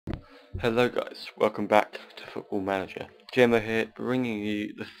Hello guys, welcome back to Football Manager. Gemma here, bringing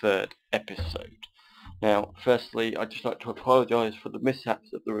you the third episode. Now, firstly, I'd just like to apologise for the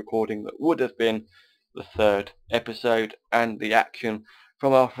mishaps of the recording that would have been the third episode and the action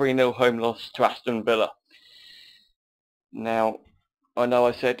from our 3-0 home loss to Aston Villa. Now, I know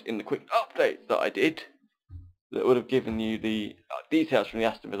I said in the quick update that I did, that would have given you the details from the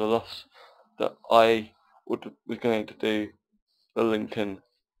Aston Villa loss, that I was going to do the Lincoln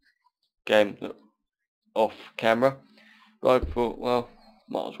game off camera, but I thought, well,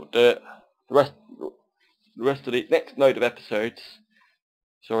 might as well do it. The rest of the next load of episodes,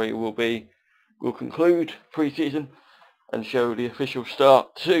 we'll conclude pre-season and show the official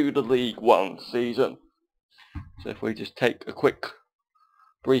start to the League One season. So if we just take a quick,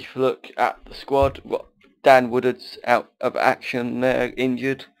 brief look at the squad, Dan Woodard's out of action there,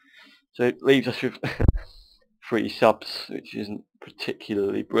 injured, so it leaves us with 3 subs, which isn't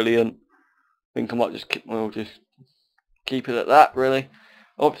particularly brilliant. I think I might just keep it at that, really.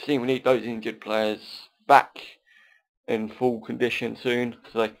 Obviously, we need those injured players back in full condition soon,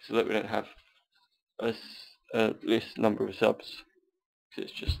 so that we don't have this number of subs.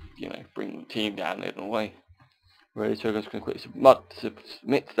 Because it's just, bringing the team down in a way. Really, so I'm just going to quickly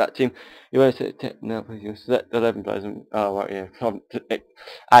submit to that team. You want to select 11 players. Oh, right, yeah. I haven't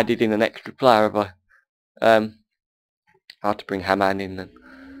added in an extra player, have I? I have to bring Haman in then.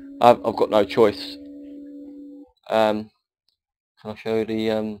 I've got no choice. Can I show the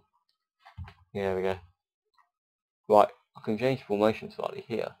yeah, there we go. Right, I can change formation slightly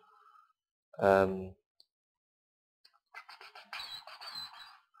here. Hang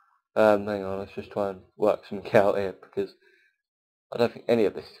on, let's just try and work something out here, because I don't think any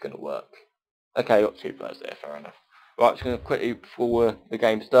of this is going to work. Okay, got 2 players there, fair enough. Right, just going to quickly, before the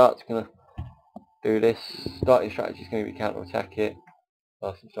game starts, going to do this. Starting strategy is going to be counter-attack it.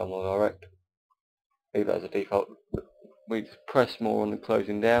 Passing style more direct. Leave that as a default. We just press more on the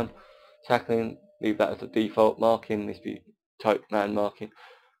closing down. Tackling, leave that as a default. Marking, this be type man marking.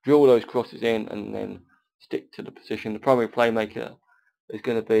 Draw those crosses in and then stick to the position. The primary playmaker is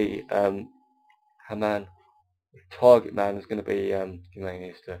going to be Haman. The target man is going to be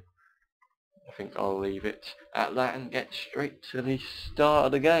Jermaine. I think I'll leave it at that and get straight to the start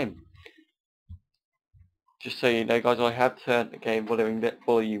of the game. Just so you know, guys, I have turned the game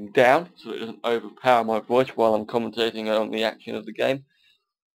volume down so it doesn't overpower my voice while I'm commentating on the action of the game.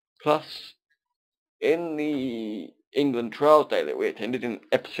 Plus, in the England trials day that we attended in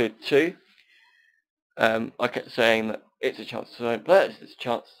episode 2, I kept saying that it's a chance to sign players, it's a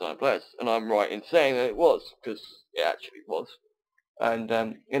chance to sign players, and I'm right in saying that it was, because it actually was.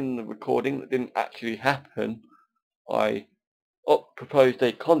 And in the recording that didn't actually happen, I proposed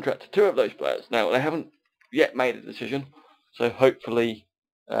a contract to 2 of those players. Now, they haven't yet made a decision, so hopefully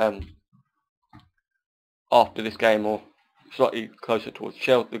after this game, or slightly closer towards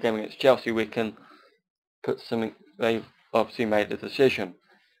the game against Chelsea, we can put something. They've obviously made a decision.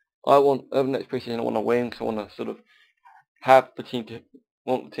 Over the next preseason, I want to win, because I want to sort of have the team to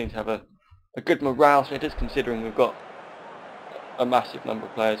have a good morale status, considering we've got a massive number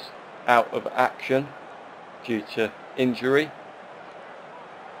of players out of action due to injury.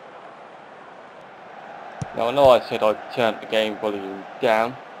 Now, I know I said I'd turned the game volume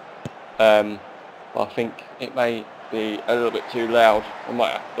down, but I think it may be a little bit too loud. I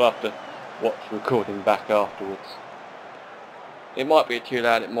might have to watch the recording back afterwards. It might be too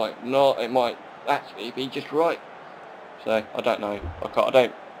loud, it might not, it might actually be just right. So, I don't know.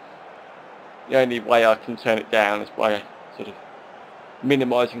 The only way I can turn it down is by sort of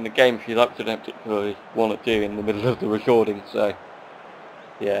minimising the game, if you like, which I don't particularly want to do in the middle of the recording, so,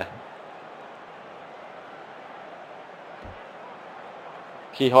 yeah.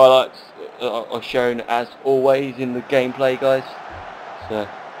 Key highlights are shown as always in the gameplay, guys. So,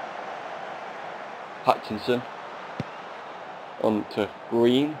 Hutchinson on to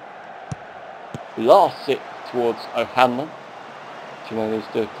Green. Last it towards O'Hanlon. Jimenez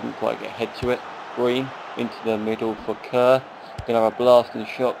couldn't quite get ahead to it. Green into the middle for Kerr. Gonna have a blasting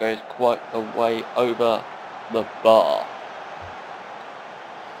shot, goes quite a way over the bar.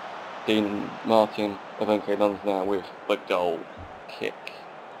 Dean Martin eventually runs now with the goal kick.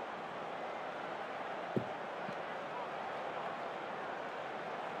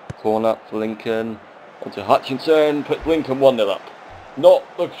 Corner for Lincoln. Onto Hutchinson, puts Lincoln 1-0 up. Not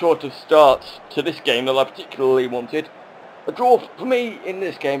the sort of start to this game that I particularly wanted. A draw, for me, in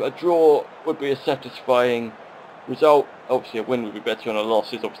this game, a draw would be a satisfying result. Obviously, a win would be better than a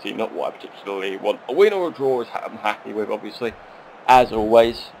loss is obviously not what I particularly want. A win or a draw is I'm happy with, obviously, as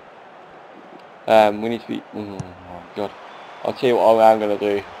always. We need to be... oh, God. I'll tell you what I'm going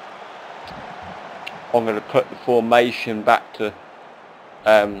to do. I'm going to put the formation back to,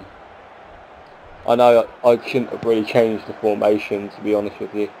 I know I shouldn't have really changed the formation, to be honest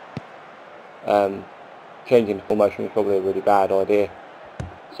with you. Changing the formation is probably a really bad idea,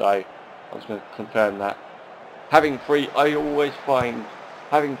 so I was going to confirm that. I always find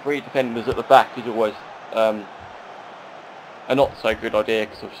having 3 defenders at the back is always a not so good idea,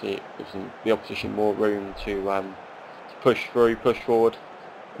 because obviously it gives the opposition more room to push through, push forward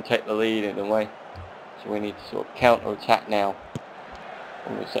and take the lead in a way. So we need to sort of counter attack now.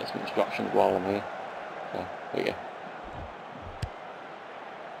 I'm going to set some instructions while I'm here. So, there we go.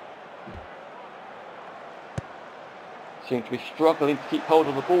 Seem to be struggling to keep hold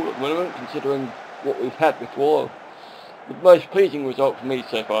of the ball at the moment, considering what we've had before. The most pleasing result for me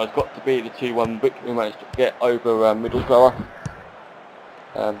so far has got to be the 2-1 victory we managed to get over Middlesbrough.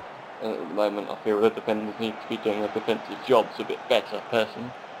 And at the moment I feel the defenders need to be doing their defensive jobs a bit better,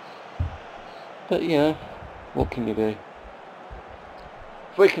 personally. But yeah, what can you do?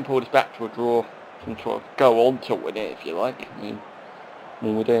 If we can pull this back to a draw and try to go on to win it, if you like. I mean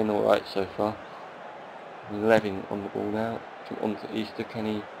we're doing alright so far. Levin on the ball now. On to Easter. Can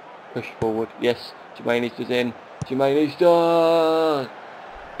he push forward? Yes. Jermaine Easter's in. Jermaine Easter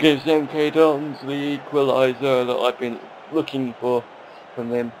gives MK Dons the equaliser that I've been looking for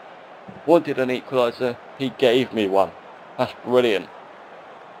from him. Wanted an equaliser. He gave me one. That's brilliant.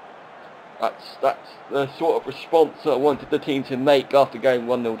 That's the sort of response that I wanted the team to make after going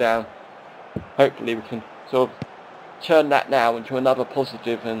 1-0 down. Hopefully we can sort of turn that now into another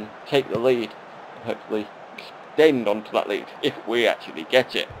positive and take the lead. And hopefully extend onto that lead if we actually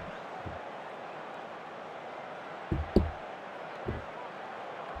get it.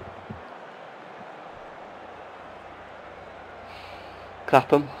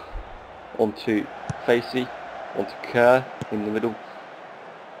 Clapham onto Facey, onto Kerr in the middle.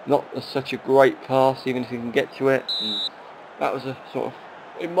 Not such a great pass, even if he can get to it. And that was a sort of,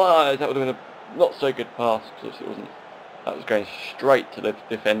 in my eyes, that would have been a not so good pass, because it wasn't. That was going straight to the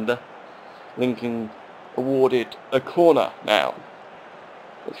defender. Lincoln awarded a corner now.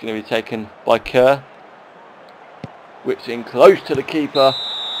 It's going to be taken by Kerr. Whips in close to the keeper,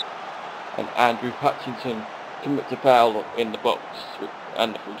 and Andrew Hutchinson commits a foul in the box,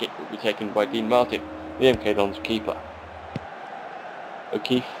 and the free kick will be taken by Dean Martin, the MK Dons keeper.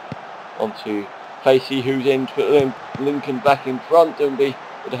 O'Keefe onto Facey, who's in to put Lincoln back in front. Dunby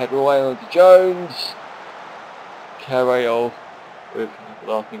with a header away onto Jones. Carayol with a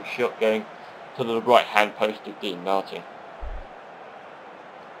laughing shot going to the right hand post of Dean Martin.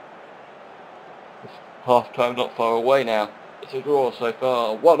 Half time not far away now. It's a draw so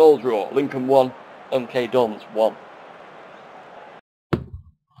far. 1-1 draw. Lincoln 1, MK Dons 1. So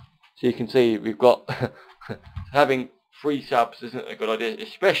you can see we've got having 3 subs isn't a good idea,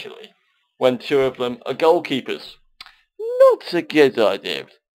 especially when 2 of them are goalkeepers. Not a good idea,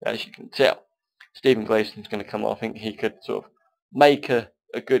 as you can tell. Stephen Glayson's going to come on. I think he could sort of make a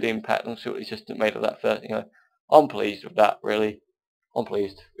good impact and see what he's just made of that first. I'm pleased with that, really. I'm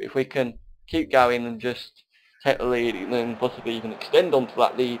pleased. If we can keep going and just take the lead and then possibly even extend onto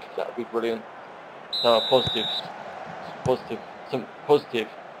that lead, that would be brilliant. So some positive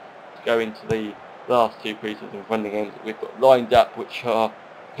to go into the last 2 pre-season friendly games that we've got lined up, which are,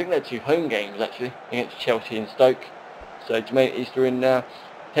 I think they're 2 home games actually, against Chelsea and Stoke. So Jermaine Easter in now,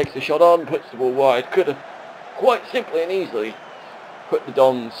 takes the shot on, puts the ball wide, could have quite simply and easily put the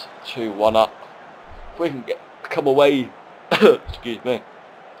Dons 2-1 up. If we can come away, excuse me,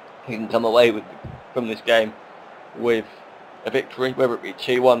 we can come away from this game with a victory, whether it be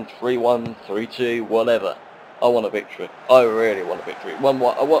 2-1, 3-1, 3-2, whatever. I want a victory. I really want a victory.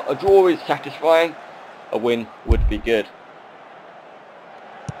 A draw is satisfying. A win would be good.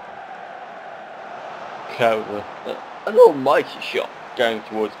 An almighty shot going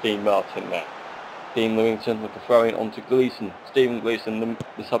towards Dean Martin now. Dean Lewington with the throw-in onto Gleeson. Stephen Gleeson,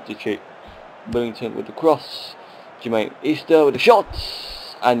 the substitute. Lewington with the cross. Jermaine Easter with the shot.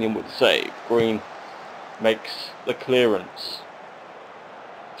 Anion with the save. Green makes the clearance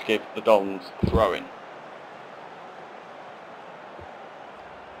to give the Dons a throw-in.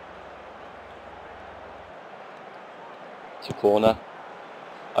 To corner.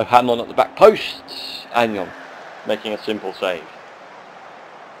 O'Hanlon at the back post. Anion making a simple save.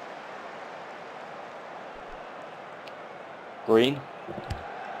 Green.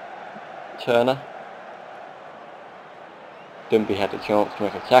 Turner. Dunby had a chance to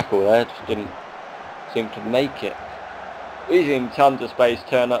make a tackle there, just didn't seem to make it. He's in tons of space,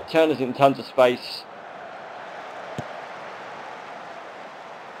 Turner. Turner's in tons of space.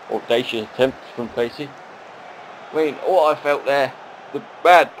 Audacious attempt from Facey. I mean, what I felt there, the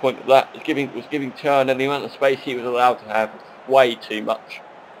bad point of that was giving Turner the amount of space he was allowed to have way too much.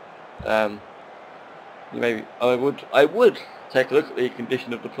 Maybe I would take a look at the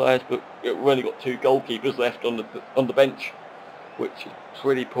condition of the players, but we've only got 2 goalkeepers left on the bench, which is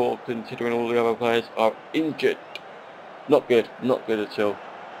pretty poor considering all the other players are injured. Not good at all.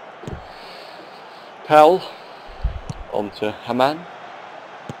 Powell onto Hamann,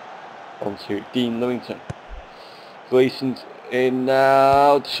 onto Dean Lewington. Gleeson's in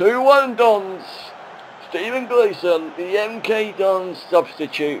now. 2-1 Dons. Stephen Gleeson, the MK Dons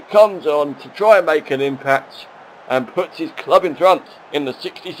substitute, comes on to try and make an impact and puts his club in front in the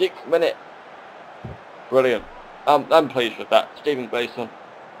 66th minute. Brilliant. I'm pleased with that. Stephen Gleeson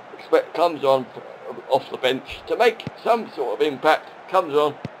comes on off the bench to make some sort of impact, comes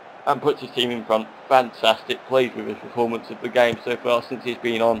on and puts his team in front. Fantastic. Pleased with his performance of the game so far since he's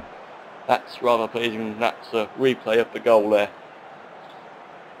been on. That's rather pleasing. That's a replay of the goal there.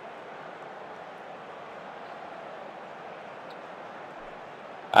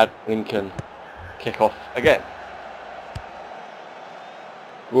 Lincoln kick off again.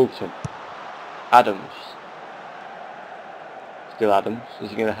 Wilton. Adams. Still Adams. Is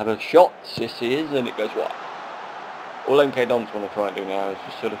he going to have a shot? Yes he is, and it goes wide. All MK Dons want to try and do now is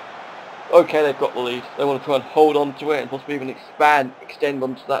just sort of, okay, they've got the lead. They want to try and hold on to it and possibly even extend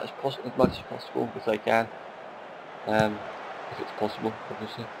onto that as much as possible as they can. If it's possible,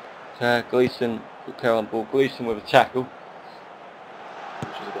 obviously. So Gleeson, good care on the ball. Gleeson with a tackle,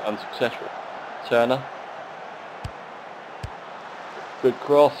 which is a bit unsuccessful. Turner. Good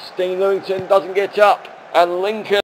cross. Dean Lewington doesn't get up, and Lincoln